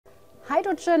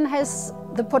Hydrogen has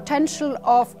the potential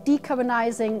of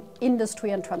decarbonizing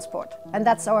industry and transport, and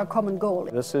that's our common goal.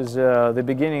 This is the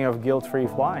beginning of guilt-free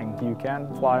flying. You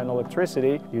can fly on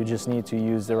electricity, you just need to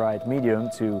use the right medium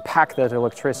to pack that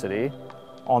electricity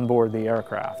on board the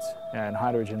aircraft, and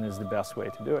hydrogen is the best way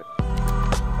to do it.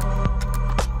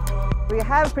 We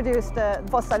have produced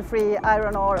fossil-free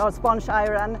iron ore or sponge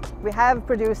iron. We have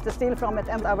produced the steel from it,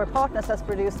 and our partners have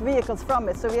produced vehicles from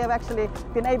it. So we have actually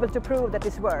been able to prove that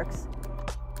this works.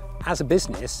 As a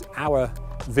business, our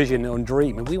vision and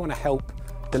dream, we want to help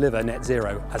deliver net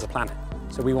zero as a planet.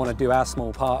 So we want to do our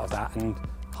small part of that, and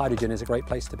hydrogen is a great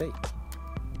place to be.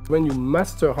 When you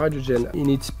master hydrogen in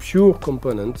its pure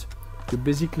component, you're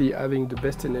basically having the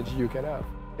best energy you can have.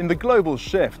 In the global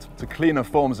shift to cleaner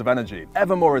forms of energy,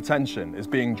 ever more attention is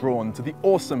being drawn to the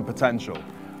awesome potential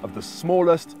of the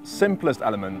smallest, simplest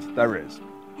element there is,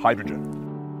 hydrogen.